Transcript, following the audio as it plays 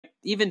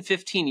even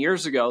 15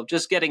 years ago,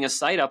 just getting a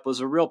site up was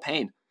a real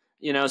pain.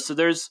 So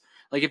there's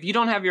like, if you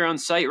don't have your own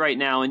site right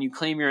now and you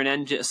claim you're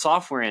a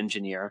software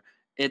engineer,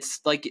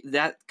 it's like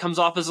that comes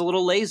off as a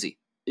little lazy.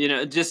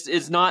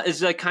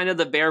 It's like kind of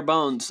the bare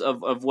bones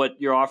of what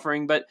you're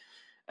offering. But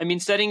I mean,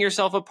 setting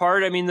yourself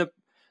apart, I mean, the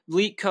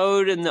Leak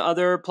Code and the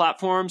other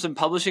platforms and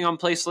publishing on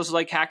places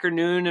like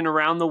HackerNoon and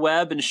around the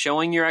web and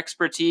showing your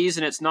expertise.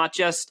 And it's not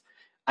just,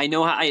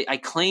 I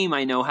claim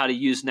I know how to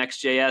use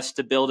Next.js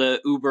to build a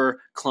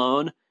Uber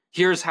clone.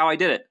 Here's how I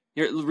did it.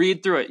 Here,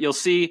 read through it. You'll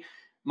see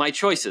my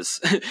choices.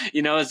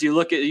 As you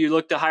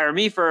look to hire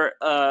me for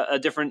a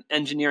different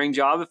engineering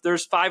job. If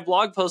there's 5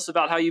 blog posts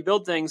about how you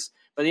build things,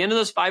 by the end of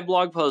those 5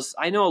 blog posts,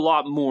 I know a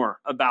lot more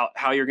about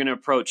how you're going to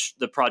approach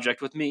the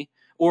project with me,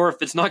 or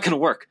if it's not going to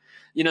work.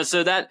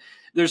 So that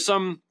there's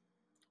some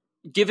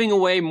giving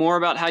away more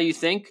about how you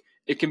think.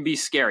 It can be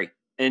scary.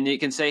 And you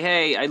can say,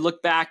 hey, I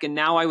look back and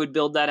now I would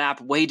build that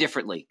app way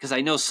differently because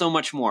I know so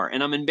much more.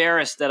 And I'm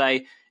embarrassed that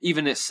I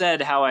even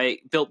said how I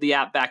built the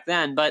app back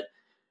then, but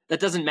that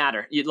doesn't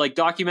matter. Like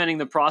documenting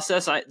the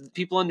process,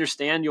 people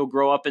understand you'll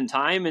grow up in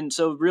time. And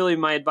so really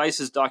my advice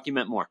is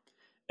document more.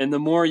 And the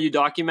more you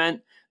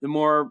document, the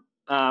more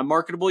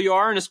marketable you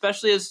are. And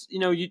especially as,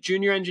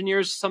 junior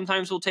engineers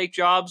sometimes will take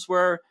jobs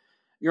where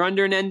you're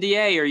under an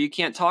NDA or you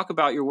can't talk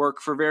about your work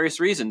for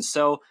various reasons.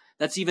 So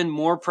that's even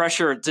more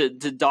pressure to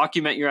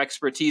document your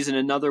expertise in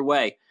another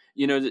way,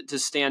 to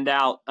stand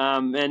out.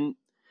 And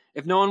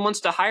if no one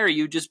wants to hire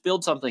you, just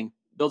build something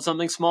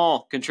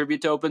small,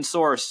 contribute to open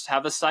source,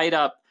 have a site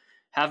up,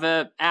 have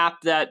an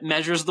app that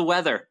measures the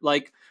weather.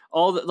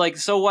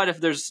 So what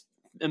if there's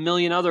a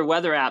million other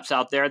weather apps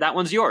out there? That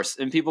one's yours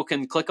and people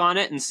can click on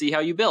it and see how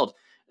you build.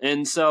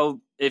 And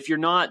so if you're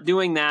not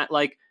doing that,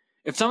 like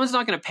if someone's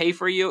not going to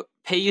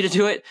pay you to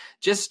do it,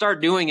 just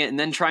start doing it and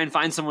then try and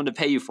find someone to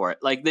pay you for it.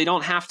 Like they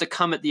don't have to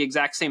come at the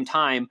exact same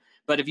time,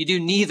 but if you do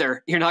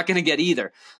neither, you're not going to get either.